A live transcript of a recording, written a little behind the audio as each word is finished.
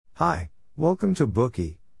Hi, welcome to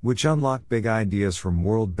Bookey, which unlock big ideas from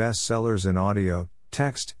world bestsellers in audio,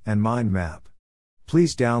 text, and mind map.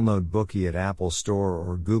 Please download Bookey at Apple Store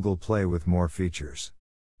or Google Play with more features.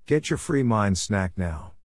 Get your free mind snack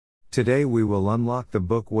now. Today we will unlock the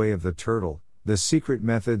book Way of the Turtle, the secret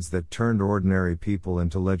methods that turned ordinary people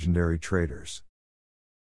into legendary traders.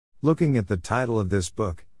 Looking at the title of this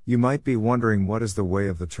book, you might be wondering, what is the Way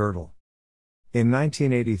of the Turtle? In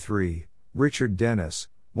 1983, Richard Dennis,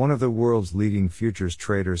 one of the world's leading futures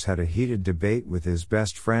traders, had a heated debate with his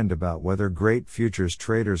best friend about whether great futures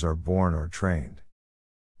traders are born or trained.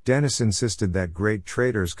 Dennis insisted that great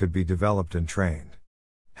traders could be developed and trained.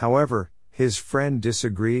 However, his friend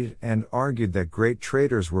disagreed and argued that great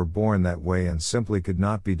traders were born that way and simply could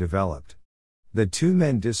not be developed. The two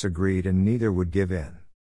men disagreed and neither would give in.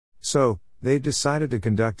 So, they decided to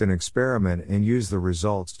conduct an experiment and use the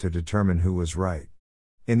results to determine who was right.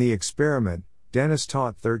 In the experiment, Dennis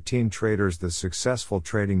taught 13 traders the successful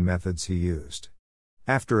trading methods he used.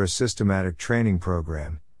 After a systematic training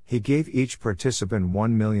program, he gave each participant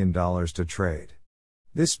 $1 million to trade.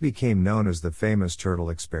 This became known as the famous turtle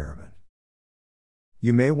experiment.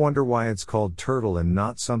 You may wonder why it's called turtle and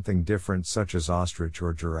not something different such as ostrich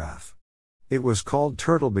or giraffe. It was called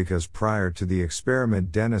turtle because prior to the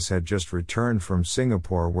experiment Dennis had just returned from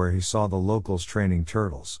Singapore where he saw the locals training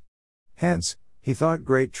turtles. Hence, he thought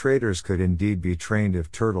great traders could indeed be trained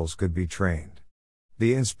if turtles could be trained.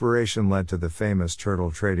 The inspiration led to the famous turtle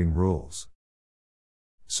trading rules.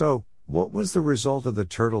 So, what was the result of the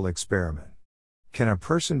turtle experiment? Can a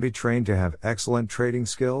person be trained to have excellent trading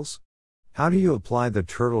skills? How do you apply the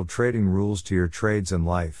turtle trading rules to your trades and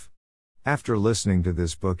life? After listening to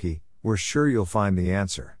this Bookey, we're sure you'll find the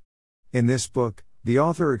answer. In this book, the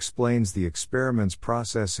author explains the experiment's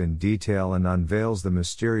process in detail and unveils the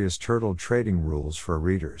mysterious turtle trading rules for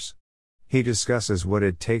readers. He discusses what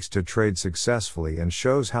it takes to trade successfully and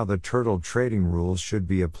shows how the turtle trading rules should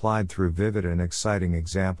be applied through vivid and exciting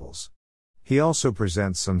examples. He also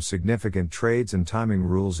presents some significant trades and timing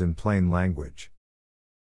rules in plain language.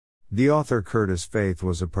 The author Curtis Faith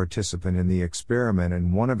was a participant in the experiment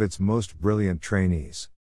and one of its most brilliant trainees.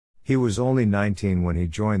 He was only 19 when he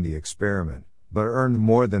joined the experiment, but earned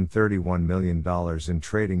more than $31 million in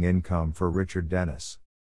trading income for Richard Dennis.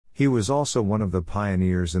 He was also one of the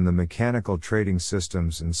pioneers in the mechanical trading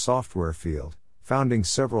systems and software field, founding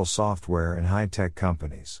several software and high-tech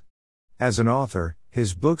companies. As an author,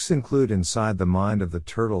 his books include Inside the Mind of the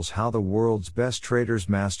Turtles, How the World's Best Traders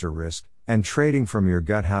Master Risk, and Trading from Your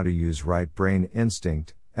Gut, How to Use Right Brain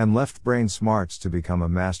Instinct and Left Brain Smarts to Become a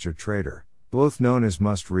Master Trader, both known as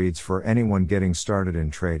must-reads for anyone getting started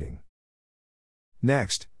in trading.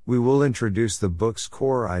 Next, we will introduce the book's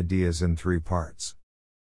core ideas in 3 parts.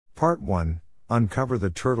 Part 1, Uncover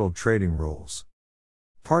the Turtle Trading Rules.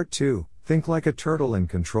 Part 2, Think like a turtle and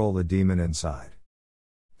control the demon inside.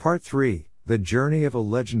 Part 3, The Journey of a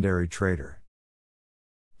Legendary Trader.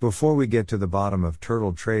 Before we get to the bottom of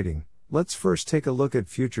turtle trading, let's first take a look at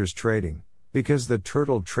futures trading, because the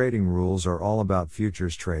turtle trading rules are all about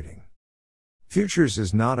futures trading. Futures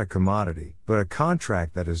is not a commodity, but a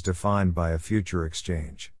contract that is defined by a future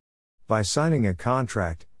exchange. By signing a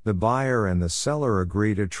contract, the buyer and the seller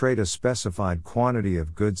agree to trade a specified quantity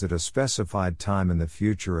of goods at a specified time in the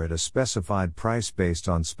future at a specified price based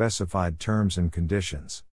on specified terms and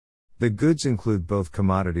conditions. The goods include both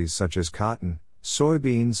commodities such as cotton,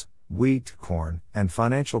 soybeans, wheat, corn, and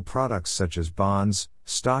financial products such as bonds,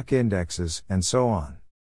 stock indexes, and so on.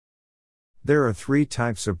 There are 3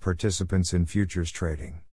 types of participants in futures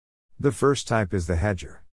trading. The first type is the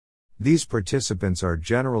hedger. These participants are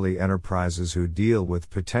generally enterprises who deal with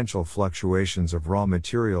potential fluctuations of raw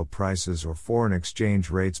material prices or foreign exchange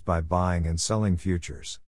rates by buying and selling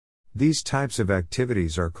futures. These types of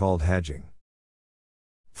activities are called hedging.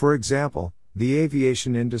 For example, the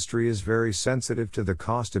aviation industry is very sensitive to the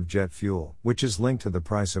cost of jet fuel, which is linked to the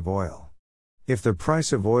price of oil. If the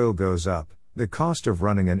price of oil goes up, the cost of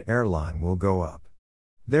running an airline will go up.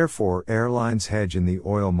 Therefore, airlines hedge in the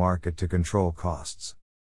oil market to control costs.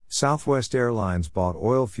 Southwest Airlines bought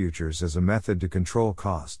oil futures as a method to control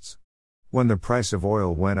costs. When the price of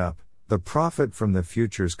oil went up, the profit from the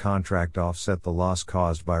futures contract offset the loss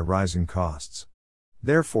caused by rising costs.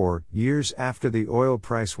 Therefore, years after the oil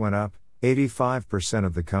price went up, 85%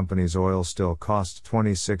 of the company's oil still costs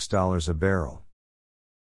 $26 a barrel.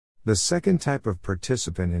 The second type of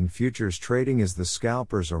participant in futures trading is the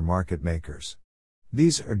scalpers or market makers.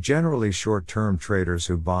 These are generally short-term traders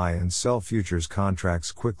who buy and sell futures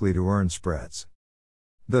contracts quickly to earn spreads.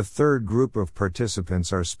 The third group of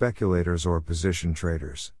participants are speculators or position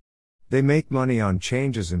traders. They make money on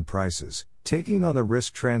changes in prices, taking on the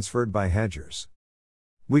risk transferred by hedgers.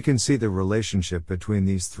 We can see the relationship between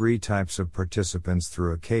these three types of participants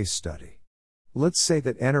through a case study. Let's say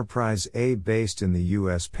that Enterprise A, based in the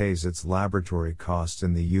US, pays its laboratory costs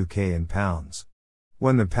in the UK in pounds.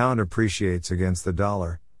 When the pound appreciates against the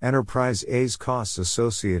dollar, Enterprise A's costs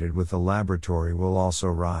associated with the laboratory will also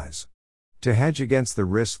rise. To hedge against the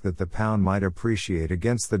risk that the pound might appreciate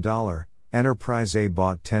against the dollar, Enterprise A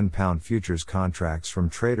bought 10-pound futures contracts from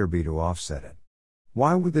Trader B to offset it.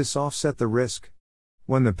 Why would this offset the risk?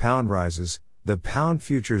 When the pound rises, the pound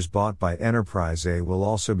futures bought by Enterprise A will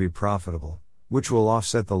also be profitable, which will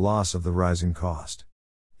offset the loss of the rising cost.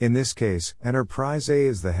 In this case, Enterprise A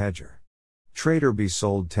is the hedger. Trader B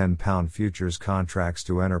sold 10-pound futures contracts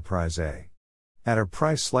to Enterprise A at a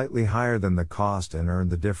price slightly higher than the cost and earned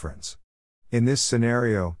the difference. In this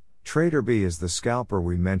scenario, Trader B is the scalper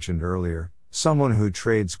we mentioned earlier, someone who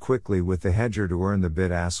trades quickly with the hedger to earn the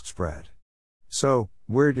bid-ask spread. So,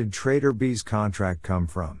 where did Trader B's contract come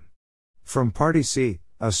from? From Party C,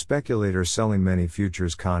 a speculator selling many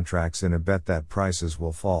futures contracts in a bet that prices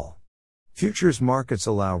will fall. Futures markets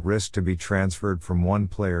allow risk to be transferred from one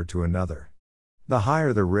player to another. The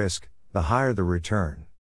higher the risk, the higher the return.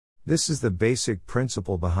 This is the basic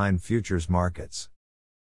principle behind futures markets.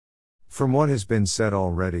 From what has been said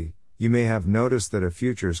already, you may have noticed that a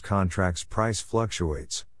futures contract's price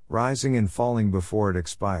fluctuates, rising and falling before it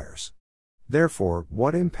expires. Therefore,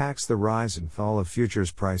 what impacts the rise and fall of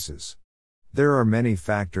futures prices? There are many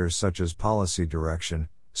factors such as policy direction,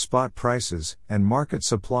 spot prices, and market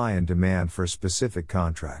supply and demand for specific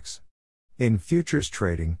contracts. In futures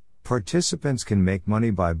trading, participants can make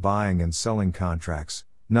money by buying and selling contracts,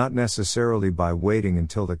 not necessarily by waiting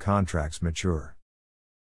until the contracts mature.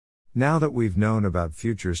 Now that we've known about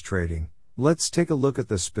futures trading, let's take a look at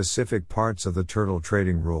the specific parts of the turtle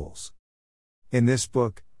trading rules. In this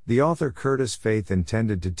book, the author Curtis Faith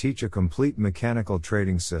intended to teach a complete mechanical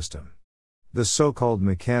trading system. The so-called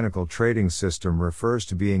mechanical trading system refers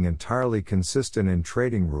to being entirely consistent in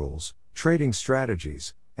trading rules, trading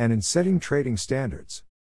strategies, and in setting trading standards.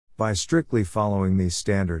 By strictly following these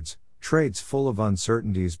standards, trades full of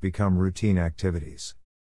uncertainties become routine activities.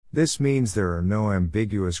 This means there are no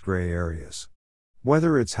ambiguous gray areas.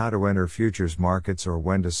 Whether it's how to enter futures markets or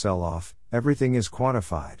when to sell off, everything is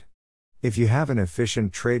quantified. If you have an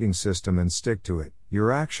efficient trading system and stick to it,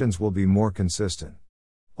 your actions will be more consistent.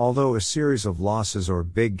 Although a series of losses or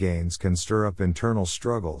big gains can stir up internal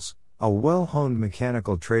struggles, a well-honed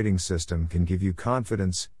mechanical trading system can give you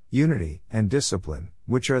confidence, unity, and discipline,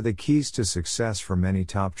 which are the keys to success for many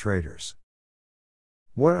top traders.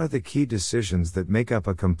 What are the key decisions that make up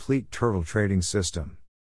a complete turtle trading system?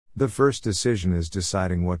 The first decision is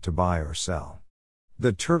deciding what to buy or sell.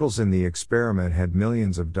 The turtles in the experiment had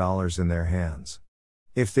millions of dollars in their hands.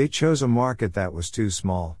 If they chose a market that was too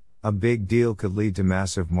small, a big deal could lead to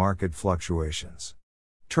massive market fluctuations.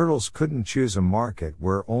 Turtles couldn't choose a market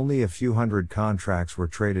where only a few hundred contracts were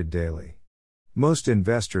traded daily. Most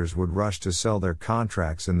investors would rush to sell their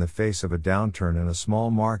contracts in the face of a downturn in a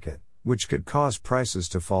small market, which could cause prices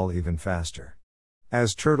to fall even faster.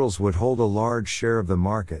 As turtles would hold a large share of the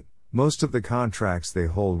market, most of the contracts they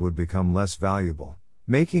hold would become less valuable,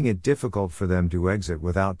 making it difficult for them to exit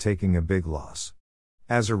without taking a big loss.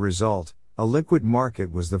 As a result, a liquid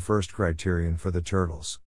market was the first criterion for the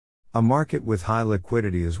turtles. A market with high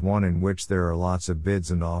liquidity is one in which there are lots of bids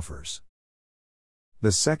and offers.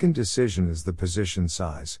 The second decision is the position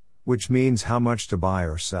size, which means how much to buy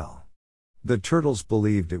or sell. The turtles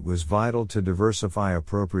believed it was vital to diversify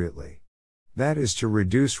appropriately. That is to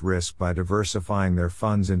reduce risk by diversifying their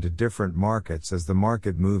funds into different markets as the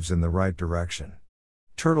market moves in the right direction.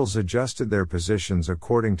 Turtles adjusted their positions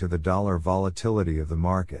according to the dollar volatility of the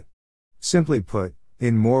market. Simply put,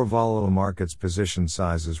 in more volatile markets position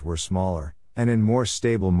sizes were smaller, and in more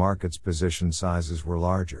stable markets position sizes were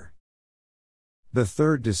larger. The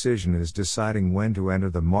third decision is deciding when to enter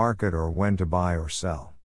the market or when to buy or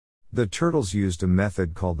sell. The turtles used a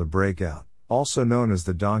method called the breakout, also known as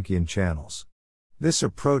the Donchian channels. This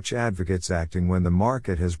approach advocates acting when the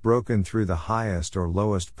market has broken through the highest or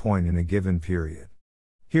lowest point in a given period.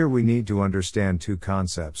 Here we need to understand two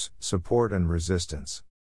concepts, support and resistance.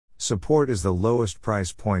 Support is the lowest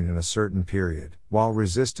price point in a certain period, while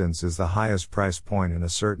resistance is the highest price point in a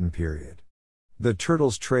certain period. The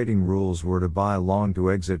turtles' trading rules were to buy long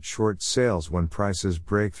to exit short sales when prices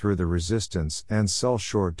break through the resistance and sell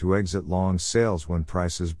short to exit long sales when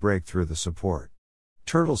prices break through the support.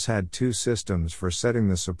 Turtles had two systems for setting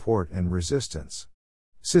the support and resistance.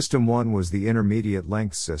 System 1 was the intermediate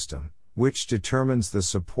length system, which determines the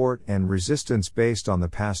support and resistance based on the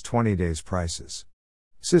past 20 days prices.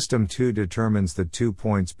 System 2 determines the 2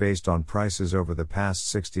 points based on prices over the past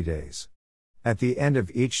 60 days. At the end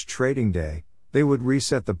of each trading day, they would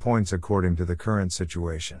reset the points according to the current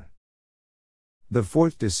situation. The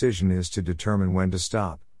fourth decision is to determine when to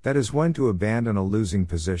stop, that is, when to abandon a losing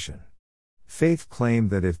position. Faith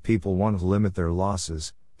claimed that if people want to limit their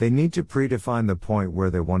losses, they need to predefine the point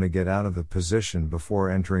where they want to get out of the position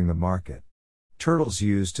before entering the market. Turtles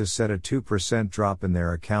used to set a 2% drop in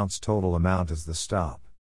their account's total amount as the stop.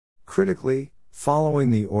 Critically,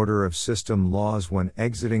 following the order of system laws when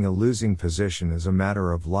exiting a losing position is a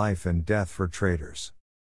matter of life and death for traders.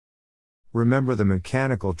 Remember the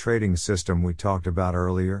mechanical trading system we talked about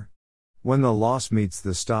earlier? When the loss meets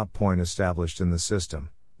the stop point established in the system,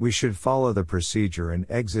 we should follow the procedure and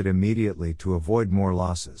exit immediately to avoid more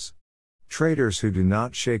losses. Traders who do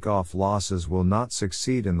not shake off losses will not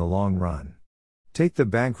succeed in the long run. Take the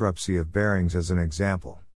bankruptcy of Barings as an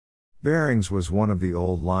example. Barings was one of the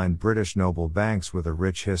old-line British noble banks with a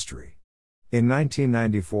rich history. In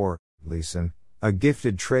 1994, Leeson, a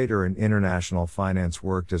gifted trader in international finance,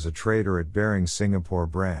 worked as a trader at Barings' Singapore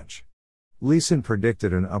branch. Leeson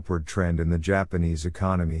predicted an upward trend in the Japanese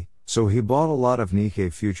economy, so he bought a lot of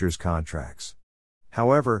Nikkei futures contracts.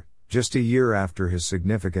 However, just a year after his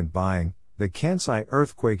significant buying, the Kansai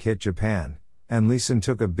earthquake hit Japan, and Leeson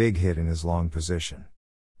took a big hit in his long position.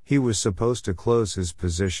 He was supposed to close his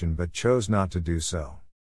position but chose not to do so.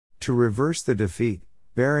 To reverse the defeat,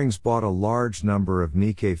 Barings bought a large number of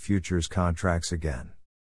Nikkei futures contracts again.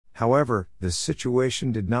 However, the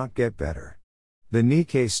situation did not get better. The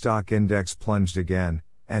Nikkei stock index plunged again,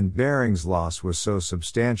 and Barings' loss was so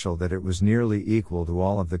substantial that it was nearly equal to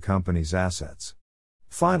all of the company's assets.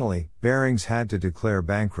 Finally, Barings had to declare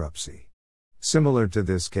bankruptcy. Similar to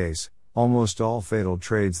this case, almost all fatal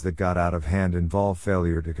trades that got out of hand involve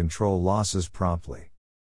failure to control losses promptly.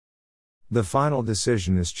 The final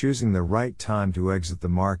decision is choosing the right time to exit the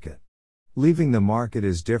market. Leaving the market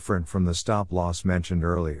is different from the stop loss mentioned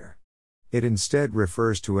earlier. It instead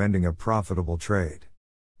refers to ending a profitable trade.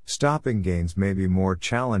 Stopping gains may be more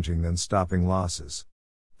challenging than stopping losses.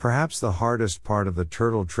 Perhaps the hardest part of the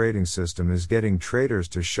turtle trading system is getting traders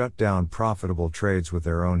to shut down profitable trades with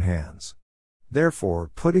their own hands.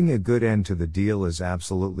 Therefore, putting a good end to the deal is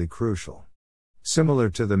absolutely crucial. Similar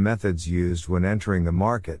to the methods used when entering the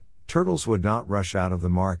market, turtles would not rush out of the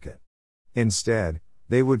market. Instead,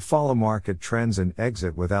 they would follow market trends and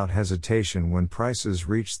exit without hesitation when prices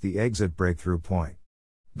reached the exit breakthrough point.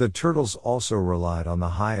 The turtles also relied on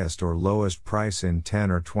the highest or lowest price in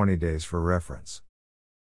 10 or 20 days for reference.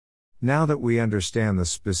 Now that we understand the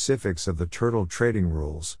specifics of the turtle trading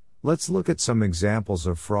rules, let's look at some examples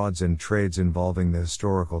of frauds in trades involving the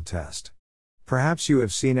historical test. Perhaps you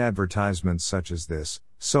have seen advertisements such as this: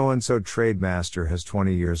 so-and-so trade master has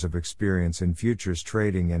 20 years of experience in futures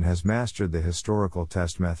trading and has mastered the historical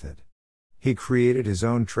test method. He created his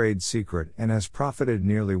own trade secret and has profited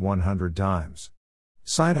nearly 100 times.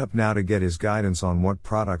 Sign up now to get his guidance on what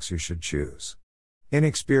products you should choose.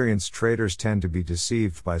 Inexperienced traders tend to be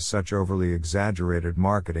deceived by such overly exaggerated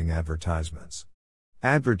marketing advertisements.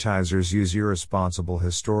 Advertisers use irresponsible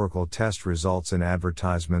historical test results in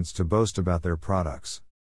advertisements to boast about their products.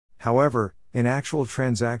 However, in actual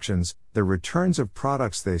transactions, the returns of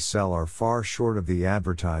products they sell are far short of the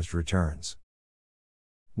advertised returns.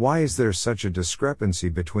 Why is there such a discrepancy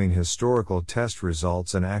between historical test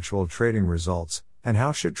results and actual trading results, and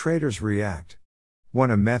how should traders react? When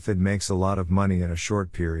a method makes a lot of money in a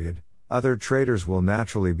short period, other traders will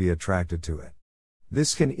naturally be attracted to it.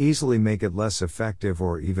 This can easily make it less effective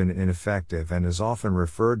or even ineffective and is often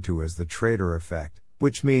referred to as the trader effect,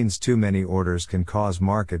 which means too many orders can cause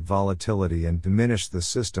market volatility and diminish the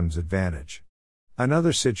system's advantage.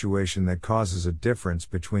 Another situation that causes a difference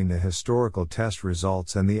between the historical test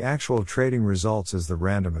results and the actual trading results is the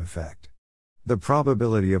random effect. The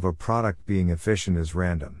probability of a product being efficient is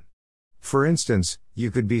random. For instance, you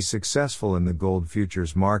could be successful in the gold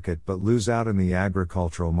futures market but lose out in the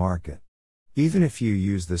agricultural market. Even if you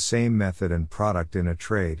use the same method and product in a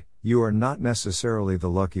trade, you are not necessarily the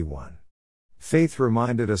lucky one. Faith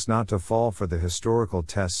reminded us not to fall for the historical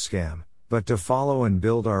test scam, but to follow and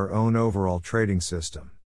build our own overall trading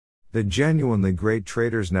system. The genuinely great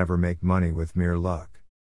traders never make money with mere luck.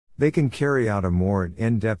 They can carry out a more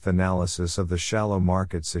in-depth analysis of the shallow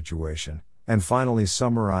market situation, and finally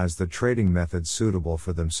summarize the trading methods suitable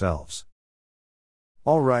for themselves.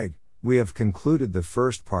 Alright, we have concluded the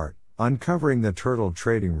first part, uncovering the turtle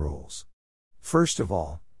trading rules. First of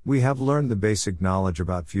all, we have learned the basic knowledge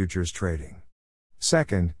about futures trading.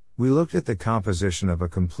 Second, we looked at the composition of a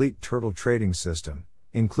complete turtle trading system,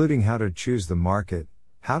 including how to choose the market,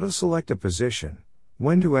 how to select a position,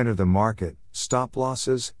 when to enter the market, stop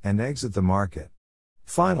losses, and exit the market.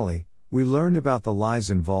 Finally, we learned about the lies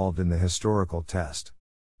involved in the historical test.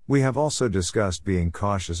 We have also discussed being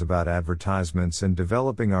cautious about advertisements and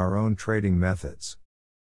developing our own trading methods.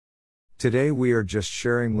 Today we are just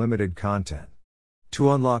sharing limited content.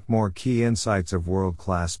 To unlock more key insights of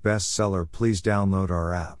world-class bestseller, please download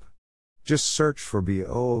our app. Just search for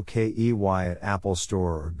BOOKEY at Apple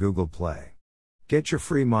Store or Google Play. Get your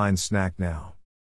free mind snack now.